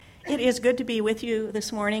is good to be with you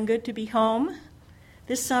this morning. Good to be home.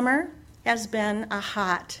 This summer has been a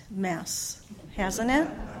hot mess, hasn't it?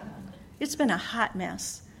 It's been a hot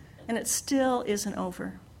mess, and it still isn't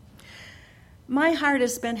over. My heart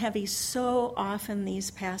has been heavy so often these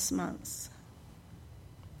past months.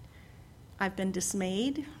 I've been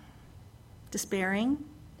dismayed, despairing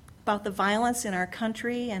about the violence in our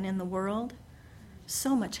country and in the world.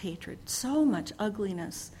 So much hatred, so much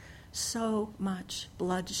ugliness, so much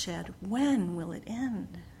bloodshed. When will it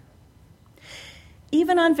end?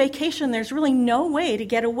 Even on vacation, there's really no way to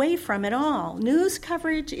get away from it all. News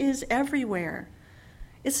coverage is everywhere.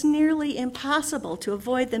 It's nearly impossible to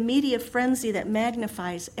avoid the media frenzy that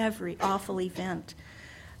magnifies every awful event.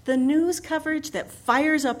 The news coverage that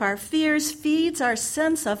fires up our fears, feeds our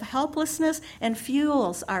sense of helplessness, and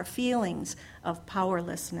fuels our feelings of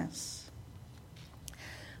powerlessness.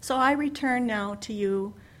 So I return now to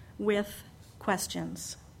you with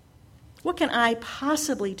questions. What can I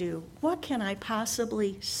possibly do? What can I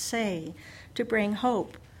possibly say to bring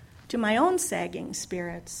hope to my own sagging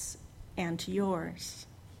spirits and to yours?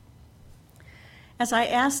 As I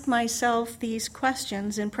asked myself these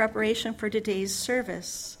questions in preparation for today's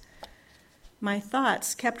service, my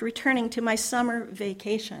thoughts kept returning to my summer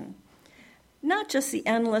vacation. Not just the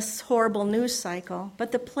endless, horrible news cycle,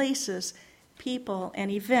 but the places, people,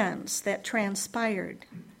 and events that transpired.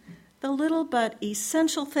 The little but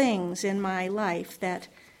essential things in my life that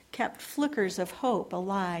kept flickers of hope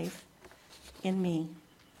alive in me.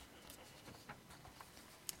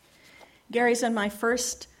 Gary's and my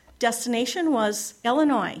first destination was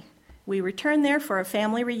Illinois. We returned there for a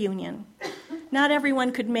family reunion. Not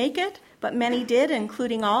everyone could make it, but many did,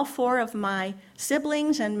 including all 4 of my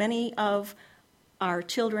siblings and many of our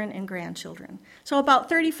children and grandchildren. So about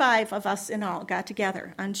 35 of us in all got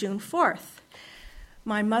together on June 4th.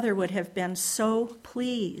 My mother would have been so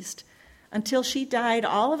pleased. Until she died,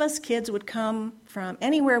 all of us kids would come from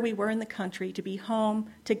anywhere we were in the country to be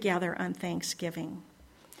home together on Thanksgiving.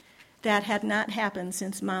 That had not happened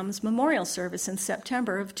since Mom's memorial service in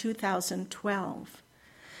September of 2012.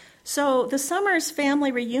 So the summer's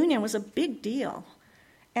family reunion was a big deal,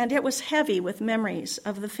 and it was heavy with memories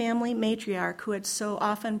of the family matriarch who had so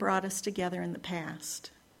often brought us together in the past.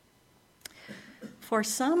 For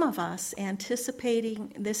some of us,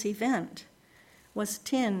 anticipating this event was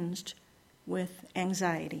tinged with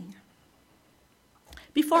anxiety.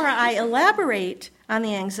 Before I elaborate on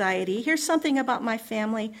the anxiety, here's something about my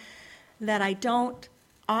family that I don't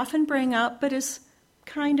often bring up, but is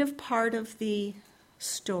kind of part of the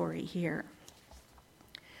story here.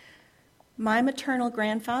 My maternal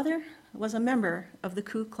grandfather was a member of the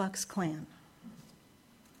Ku Klux Klan.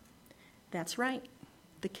 That's right,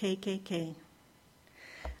 the KKK.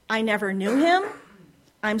 I never knew him.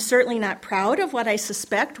 I'm certainly not proud of what I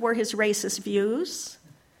suspect were his racist views.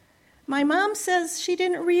 My mom says she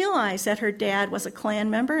didn't realize that her dad was a Klan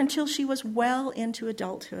member until she was well into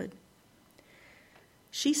adulthood.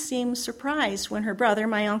 She seemed surprised when her brother,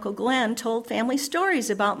 my Uncle Glenn, told family stories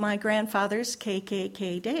about my grandfather's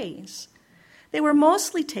KKK days. They were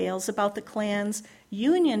mostly tales about the Klan's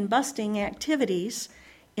union-busting activities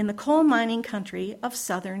in the coal mining country of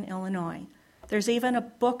southern Illinois. There's even a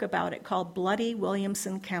book about it called Bloody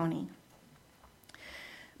Williamson County.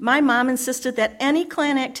 My mom insisted that any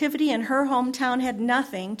Klan activity in her hometown had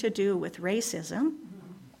nothing to do with racism.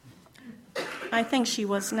 I think she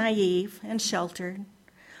was naive and sheltered,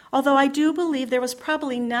 although I do believe there was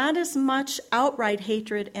probably not as much outright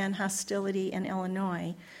hatred and hostility in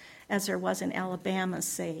Illinois as there was in Alabama,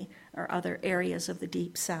 say, or other areas of the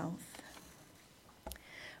Deep South.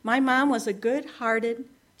 My mom was a good-hearted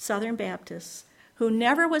Southern Baptist who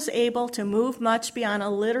never was able to move much beyond a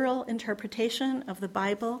literal interpretation of the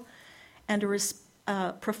Bible and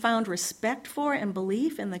a profound respect for and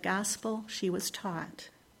belief in the gospel she was taught.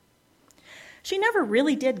 She never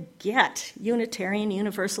really did get Unitarian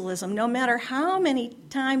Universalism, no matter how many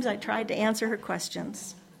times I tried to answer her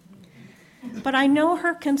questions. But I know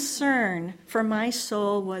her concern for my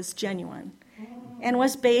soul was genuine and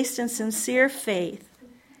was based in sincere faith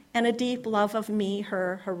and a deep love of me,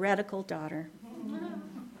 her heretical daughter.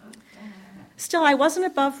 Still, I wasn't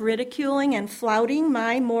above ridiculing and flouting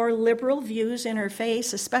my more liberal views in her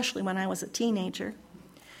face, especially when I was a teenager.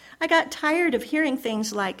 I got tired of hearing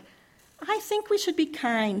things like, I think we should be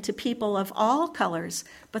kind to people of all colors,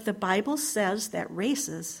 but the Bible says that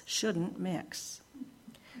races shouldn't mix.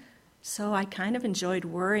 So I kind of enjoyed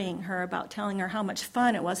worrying her about telling her how much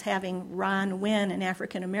fun it was having Ron Wynn, an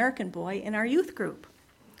African-American boy, in our youth group.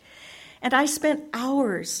 And I spent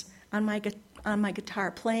hours on my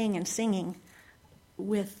guitar playing and singing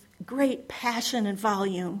with great passion and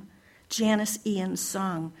volume Janice Ian's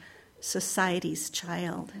song, Society's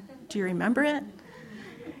Child. Do you remember it?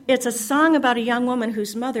 It's a song about a young woman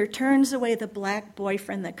whose mother turns away the black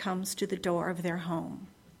boyfriend that comes to the door of their home.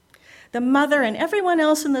 The mother and everyone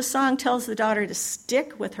else in the song tells the daughter to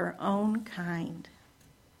stick with her own kind.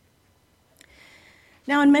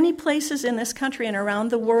 Now, in many places in this country and around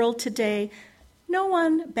the world today, no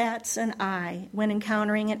one bats an eye when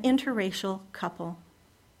encountering an interracial couple.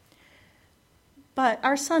 But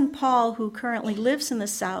our son Paul, who currently lives in the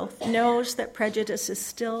South, knows that prejudice is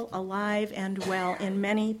still alive and well in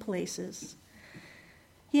many places.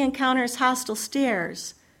 He encounters hostile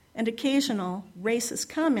stares and occasional racist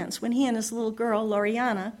comments when he and his little girl,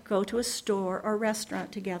 Loriana, go to a store or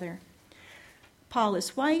restaurant together. Paul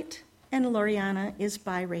is white and Loriana is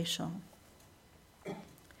biracial.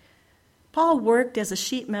 Paul worked as a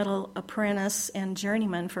sheet metal apprentice and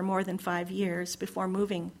journeyman for more than 5 years before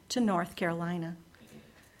moving to North Carolina.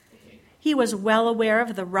 He was well aware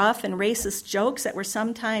of the rough and racist jokes that were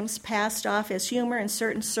sometimes passed off as humor in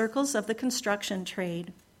certain circles of the construction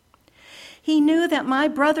trade. He knew that my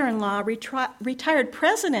brother-in-law, retired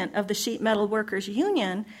president of the Sheet Metal Workers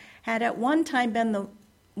Union, had at one time been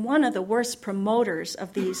one of the worst promoters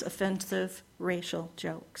of these offensive racial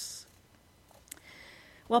jokes.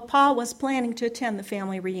 Well, Paul was planning to attend the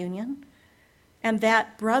family reunion, and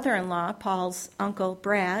that brother-in-law, Paul's uncle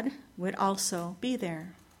Brad, would also be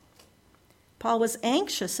there. Paul was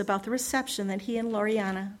anxious about the reception that he and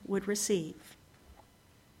Loriana would receive.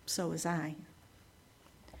 So was I.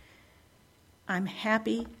 I'm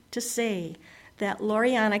happy to say that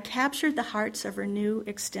Loriana captured the hearts of her new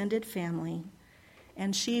extended family,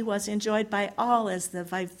 and she was enjoyed by all as the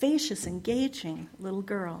vivacious, engaging little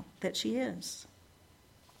girl that she is.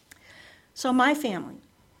 So my family,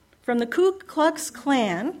 from the Ku Klux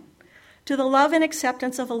Klan to the love and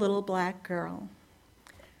acceptance of a little black girl,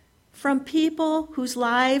 from people whose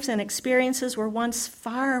lives and experiences were once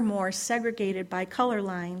far more segregated by color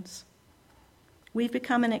lines, we've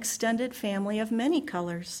become an extended family of many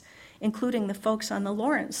colors, including the folks on the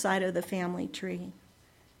Lawrence side of the family tree.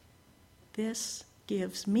 This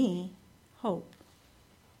gives me hope.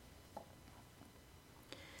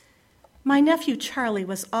 My nephew Charlie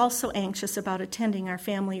was also anxious about attending our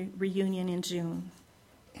family reunion in June.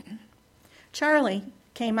 Charlie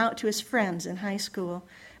came out to his friends in high school,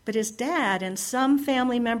 but his dad and some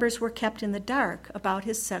family members were kept in the dark about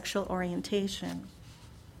his sexual orientation.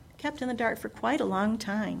 Kept in the dark for quite a long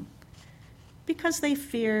time because they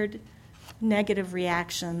feared negative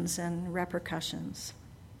reactions and repercussions.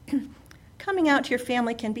 Coming out to your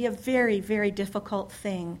family can be a very, very difficult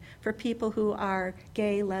thing for people who are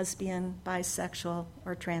gay, lesbian, bisexual,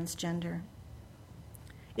 or transgender.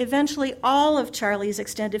 Eventually, all of Charlie's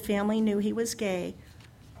extended family knew he was gay.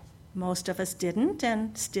 Most of us didn't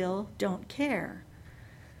and still don't care.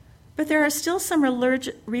 But there are still some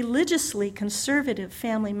religiously conservative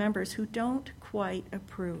family members who don't quite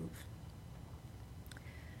approve.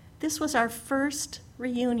 This was our first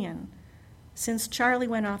reunion since Charlie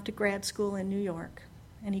went off to grad school in New York,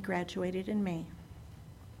 and he graduated in May.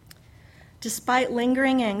 Despite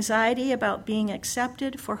lingering anxiety about being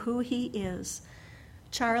accepted for who he is,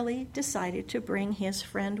 Charlie decided to bring his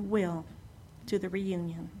friend Will to the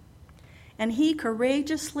reunion. And he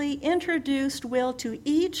courageously introduced Will to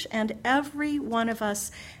each and every one of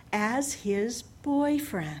us as his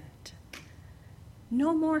boyfriend.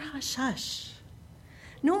 No more hush-hush.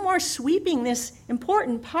 No more sweeping this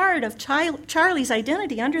important part of Charlie's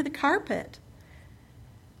identity under the carpet.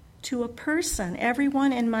 To a person,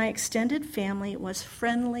 everyone in my extended family was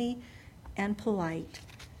friendly and polite,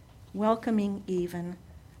 welcoming even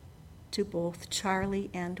to both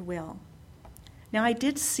Charlie and Will. Now, I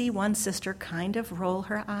did see one sister kind of roll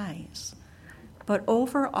her eyes, but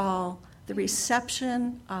overall, the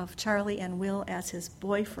reception of Charlie and Will as his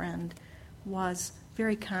boyfriend was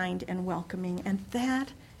very kind and welcoming, and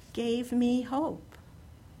that gave me hope.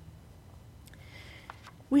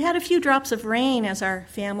 We had a few drops of rain as our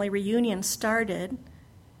family reunion started.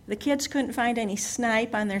 The kids couldn't find any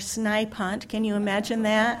snipe on their snipe hunt. Can you imagine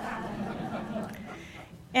that?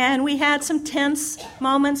 And we had some tense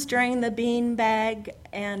moments during the beanbag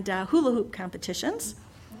and hula hoop competitions.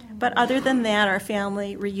 But other than that, our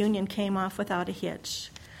family reunion came off without a hitch.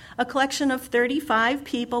 A collection of 35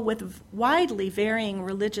 people with widely varying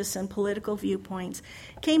religious and political viewpoints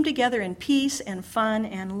came together in peace and fun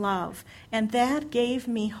and love, and that gave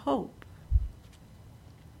me hope.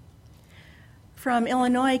 From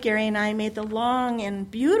Illinois, Gary and I made the long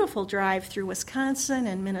and beautiful drive through Wisconsin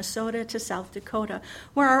and Minnesota to South Dakota,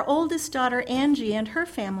 where our oldest daughter, Angie, and her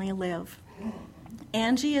family live.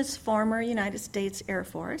 Angie is former United States Air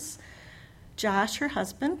Force. Josh, her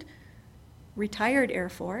husband, retired Air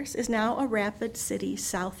Force, is now a Rapid City,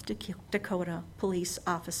 South Dakota police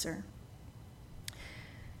officer.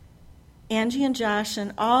 Angie and Josh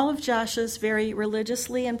and all of Josh's very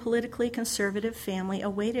religiously and politically conservative family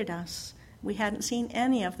awaited us. We hadn't seen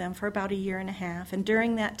any of them for about a year and a half, and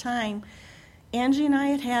during that time, Angie and I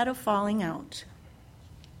had had a falling out.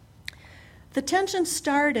 The tension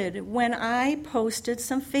started when I posted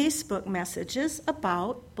some Facebook messages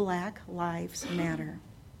about Black Lives Matter.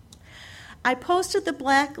 I posted the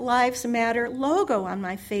Black Lives Matter logo on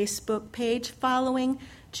my Facebook page following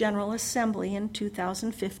General Assembly in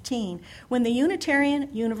 2015, when the Unitarian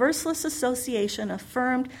Universalist Association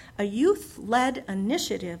affirmed a youth-led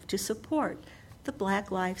initiative to support the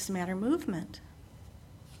Black Lives Matter movement.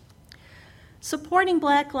 Supporting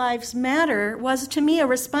Black Lives Matter was, to me, a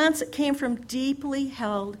response that came from deeply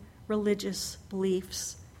held religious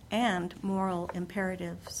beliefs and moral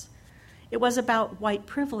imperatives. It was about white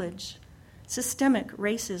privilege, systemic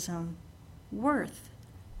racism, worth,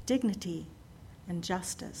 dignity, and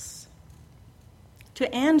justice.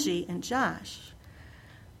 To Angie and Josh,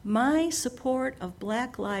 my support of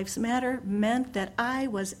Black Lives Matter meant that I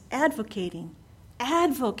was advocating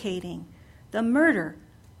the murder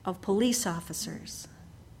of police officers.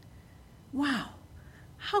 Wow,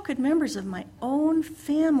 how could members of my own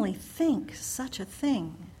family think such a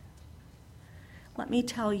thing? Let me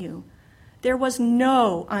tell you, there was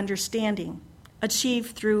no understanding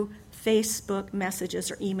achieved through Facebook messages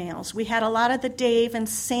or emails. We had a lot of the Dave and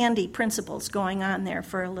Sandy principles going on there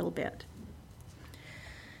for a little bit.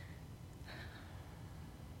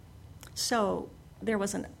 So there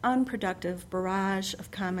was an unproductive barrage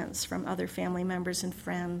of comments from other family members and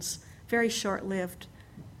friends. Very short-lived.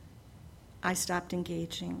 I stopped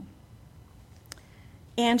engaging.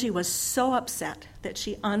 Angie was so upset that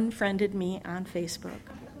she unfriended me on Facebook.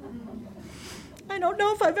 I don't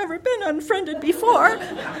know if I've ever been unfriended before.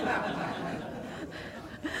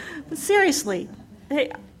 But seriously,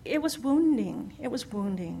 it was wounding. It was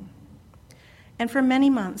wounding. And for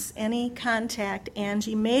many months, any contact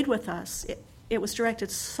Angie made with us, it was directed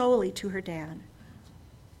solely to her dad.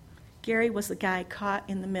 Gary was the guy caught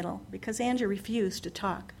in the middle because Angie refused to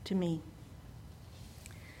talk to me.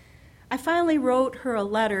 I finally wrote her a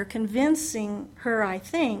letter convincing her, I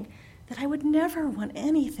think, that I would never want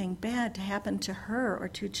anything bad to happen to her or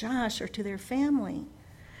to Josh or to their family.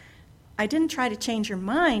 I didn't try to change her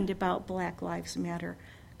mind about Black Lives Matter.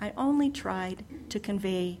 I only tried to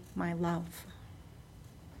convey my love.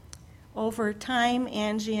 Over time,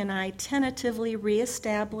 Angie and I tentatively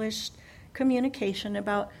reestablished communication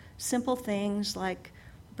about simple things like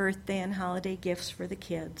birthday and holiday gifts for the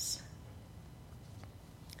kids.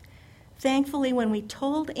 Thankfully, when we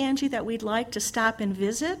told Angie that we'd like to stop and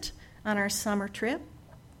visit on our summer trip,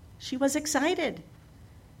 she was excited.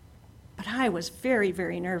 But I was very,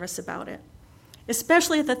 very nervous about it,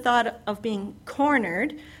 especially at the thought of being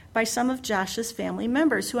cornered by some of Josh's family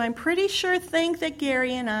members, who I'm pretty sure think that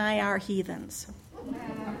Gary and I are heathens.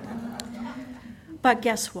 But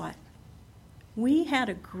guess what? We had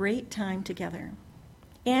a great time together.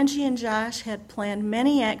 Angie and Josh had planned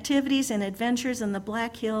many activities and adventures in the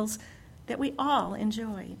Black Hills that we all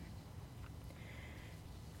enjoyed.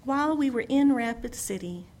 While we were in Rapid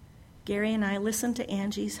City, Gary and I listened to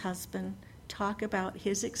Angie's husband talk about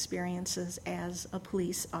his experiences as a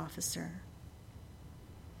police officer.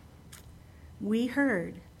 We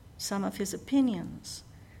heard some of his opinions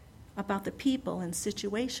about the people and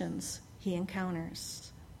situations he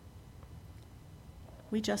encounters.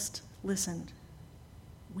 We just listened.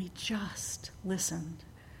 We just listened.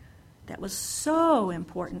 That was so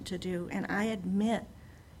important to do, and I admit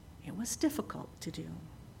it was difficult to do.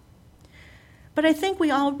 But I think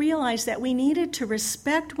we all realized that we needed to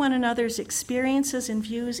respect one another's experiences and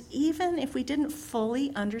views, even if we didn't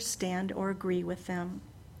fully understand or agree with them.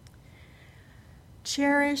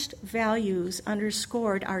 Cherished values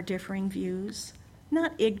underscored our differing views,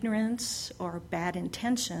 not ignorance or bad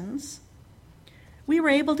intentions. We were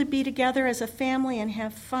able to be together as a family and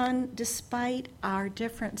have fun despite our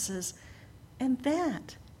differences, and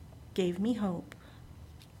that gave me hope.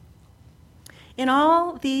 In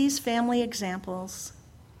all these family examples,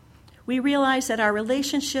 we realized that our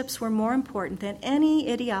relationships were more important than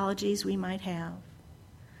any ideologies we might have.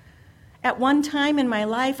 At one time in my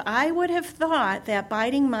life, I would have thought that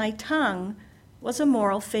biting my tongue was a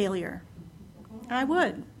moral failure. I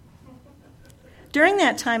would. During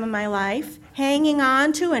that time in my life, hanging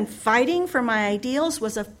on to and fighting for my ideals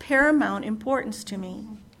was of paramount importance to me.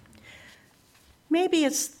 Maybe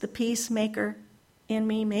it's the peacemaker in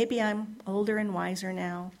me. Maybe I'm older and wiser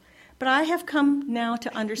now. But I have come now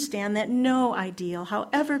to understand that no ideal,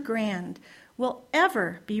 however grand, will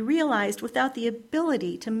ever be realized without the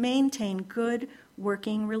ability to maintain good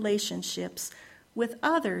working relationships with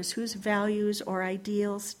others whose values or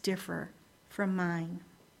ideals differ from mine.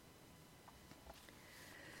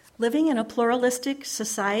 Living in a pluralistic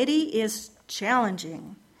society is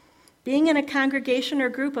challenging. Being in a congregation or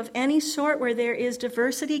group of any sort where there is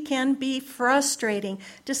diversity can be frustrating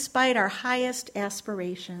despite our highest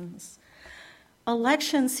aspirations.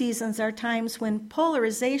 Election seasons are times when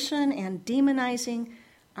polarization and demonizing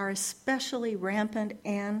are especially rampant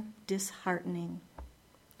and disheartening.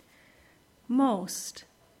 Most,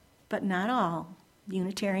 but not all,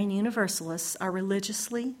 Unitarian Universalists are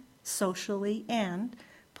religiously, socially, and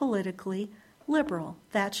politically liberal.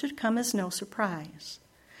 That should come as no surprise.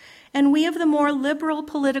 And we of the more liberal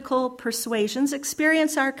political persuasions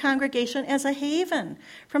experience our congregation as a haven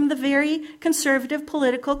from the very conservative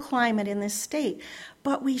political climate in this state.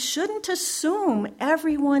 But we shouldn't assume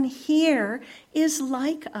everyone here is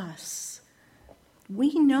like us.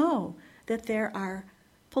 We know that there are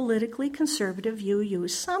politically conservative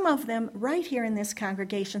UUs, some of them right here in this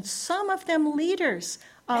congregation, some of them leaders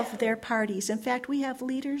of their parties. In fact, we have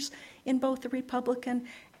leaders in both the Republican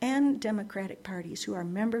and Democratic parties who are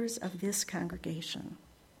members of this congregation.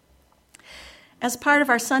 As part of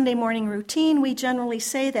our Sunday morning routine, we generally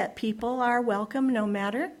say that people are welcome no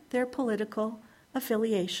matter their political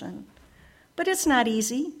affiliation. But it's not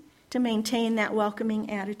easy to maintain that welcoming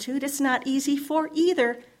attitude. It's not easy for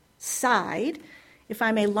either side, if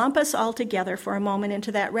I may lump us all together for a moment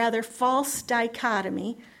into that rather false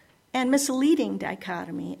dichotomy and misleading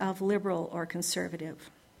dichotomy of liberal or conservative.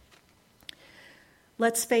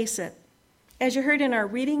 Let's face it, as you heard in our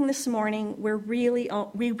reading this morning, we really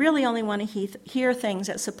only want to hear things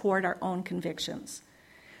that support our own convictions.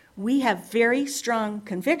 We have very strong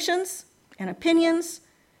convictions and opinions,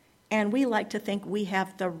 and we like to think we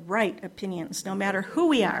have the right opinions, no matter who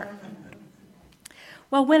we are.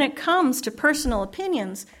 Well, when it comes to personal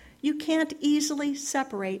opinions, you can't easily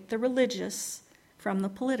separate the religious from the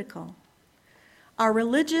political. Our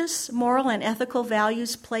religious, moral, and ethical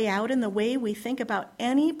values play out in the way we think about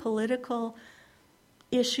any political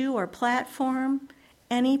issue or platform,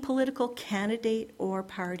 any political candidate or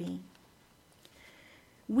party.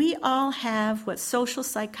 We all have what social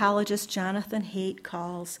psychologist Jonathan Haidt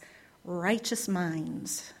calls righteous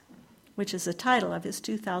minds, which is the title of his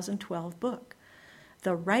 2012 book.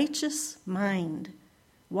 The Righteous Mind,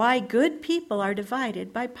 Why Good People Are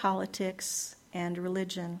Divided by Politics and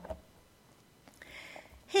Religion.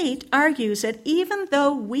 Haidt argues that even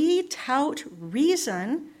though we tout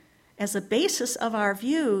reason as a basis of our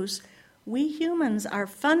views, we humans are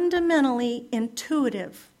fundamentally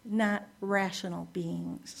intuitive, not rational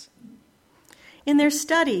beings. In their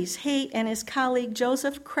studies, Haidt and his colleague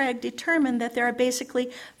Joseph Craig determined that there are basically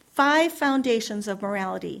 5 foundations of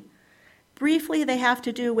morality. Briefly, they have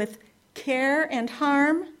to do with care and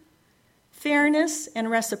harm, fairness and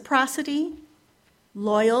reciprocity,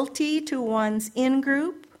 loyalty to one's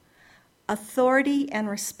in-group, authority and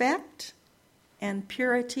respect, and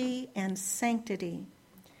purity and sanctity.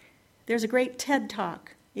 There's a great TED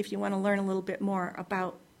Talk if you want to learn a little bit more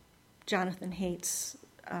about Jonathan Haidt's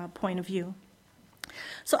point of view.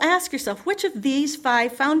 So ask yourself, which of these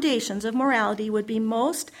 5 foundations of morality would be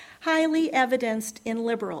most highly evidenced in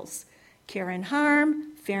liberals? Care and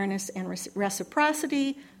harm, fairness and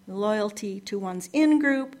reciprocity, loyalty to one's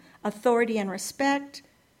in-group, authority and respect,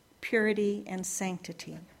 purity and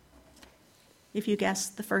sanctity. If you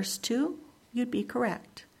guessed the first 2, you'd be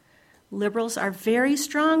correct. Liberals are very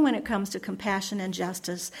strong when it comes to compassion and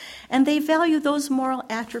justice, and they value those moral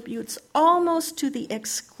attributes almost to the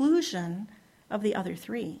exclusion of the other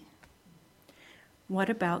 3. What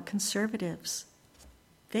about conservatives?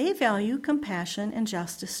 They value compassion and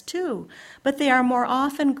justice too, but they are more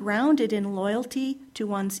often grounded in loyalty to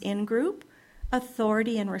one's in-group,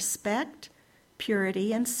 authority and respect,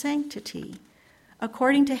 purity and sanctity.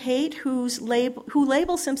 According to Haidt, who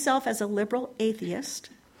labels himself as a liberal atheist,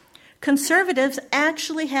 conservatives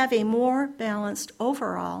actually have a more balanced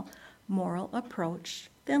overall moral approach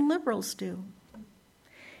than liberals do.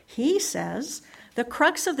 He says the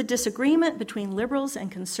crux of the disagreement between liberals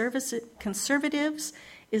and conservatives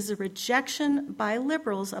is the rejection by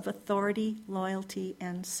liberals of authority, loyalty,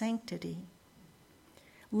 and sanctity.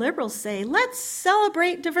 Liberals say, let's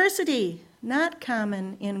celebrate diversity, not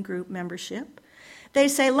common in-group membership. They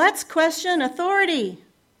say, let's question authority.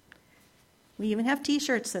 We even have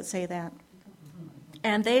T-shirts that say that.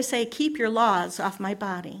 And they say, keep your laws off my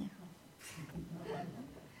body.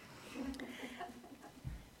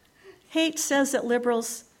 Haidt says that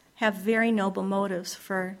liberals have very noble motives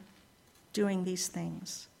for doing these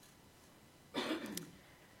things.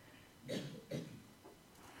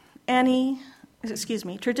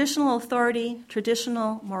 Traditional authority,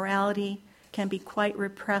 traditional morality can be quite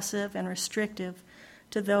repressive and restrictive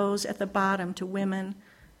to those at the bottom, to women,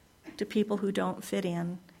 to people who don't fit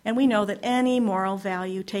in. And we know that any moral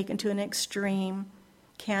value taken to an extreme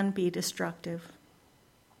can be destructive.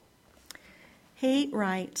 Haidt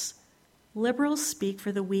writes, liberals speak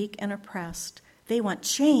for the weak and oppressed. They want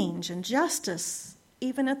change and justice,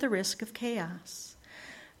 even at the risk of chaos.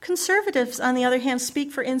 Conservatives, on the other hand,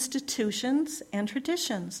 speak for institutions and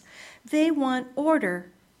traditions. They want order,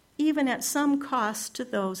 even at some cost to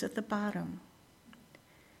those at the bottom.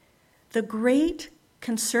 The great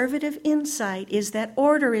conservative insight is that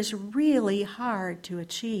order is really hard to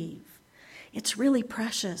achieve. It's really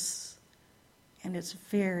precious, and it's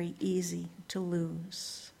very easy to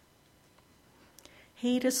lose.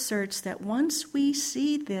 Haidt asserts that once we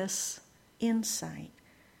see this insight,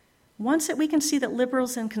 once that we can see that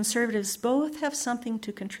liberals and conservatives both have something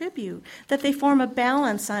to contribute, that they form a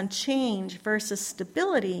balance on change versus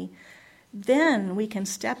stability, then we can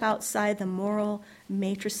step outside the moral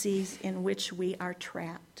matrices in which we are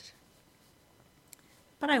trapped.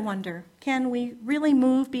 But I wonder, can we really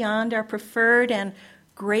move beyond our preferred and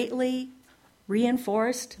greatly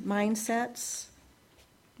reinforced mindsets?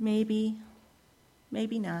 Maybe,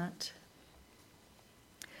 maybe not.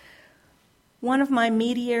 One of my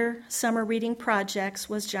mid-year summer reading projects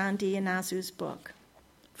was John D. Inazu's book,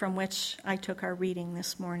 from which I took our reading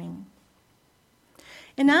this morning.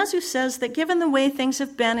 Inazu says that given the way things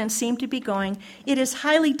have been and seem to be going, it is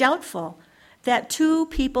highly doubtful that two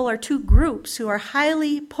people or two groups who are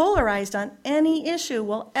highly polarized on any issue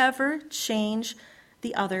will ever change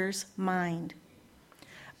the other's mind.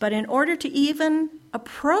 But in order to even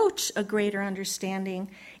approach a greater understanding,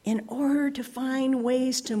 in order to find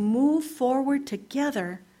ways to move forward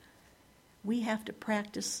together, we have to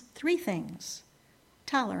practice three things: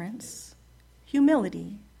 tolerance,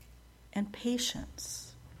 humility, and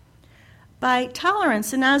patience. By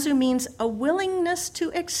tolerance, Inazu means a willingness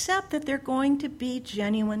to accept that there are going to be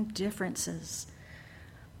genuine differences,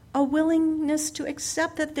 a willingness to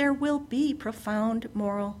accept that there will be profound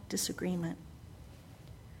moral disagreement.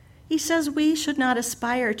 He says we should not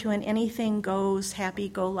aspire to an anything-goes,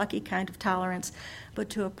 happy-go-lucky kind of tolerance, but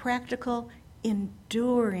to a practical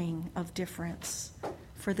enduring of difference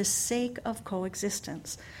for the sake of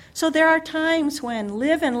coexistence. So there are times when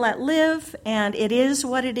live and let live, and it is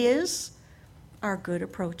what it is, are good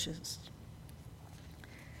approaches.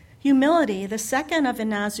 Humility, the second of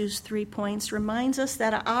Inazu's 3 points, reminds us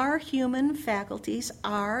that our human faculties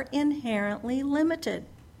are inherently limited.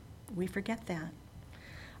 We forget that.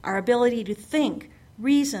 Our ability to think,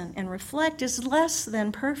 reason, and reflect is less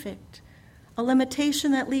than perfect, a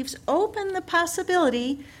limitation that leaves open the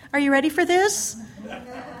possibility, are you ready for this?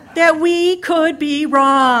 That we could be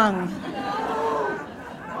wrong.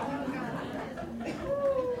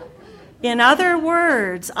 In other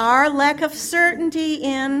words, our lack of certainty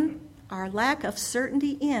in, or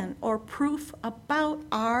proof about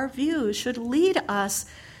our views should lead us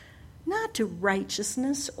not to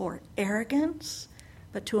righteousness or arrogance,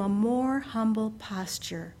 but to a more humble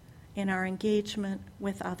posture in our engagement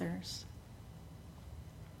with others.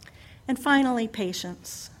 And finally,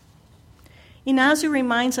 patience. Inazu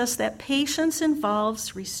reminds us that patience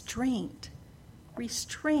involves restraint,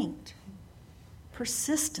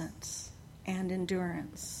 persistence, and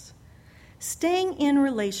endurance. Staying in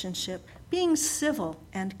relationship, being civil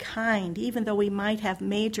and kind, even though we might have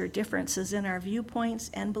major differences in our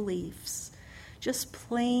viewpoints and beliefs, just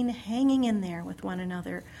plain hanging in there with one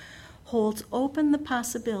another, holds open the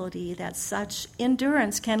possibility that such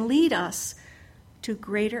endurance can lead us to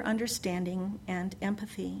greater understanding and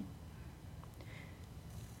empathy.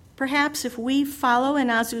 Perhaps if we follow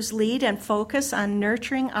Inazu's lead and focus on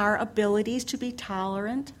nurturing our abilities to be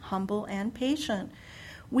tolerant, humble, and patient,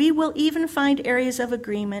 we will even find areas of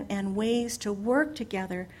agreement and ways to work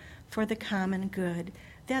together for the common good.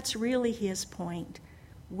 That's really his point.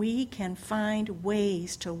 We can find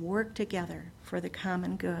ways to work together for the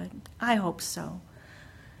common good. I hope so.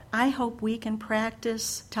 I hope we can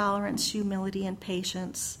practice tolerance, humility, and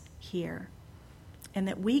patience here, and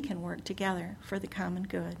that we can work together for the common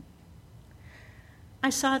good. I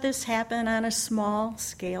saw this happen on a small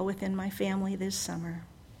scale within my family this summer,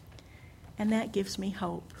 and that gives me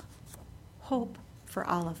hope for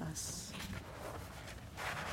all of us.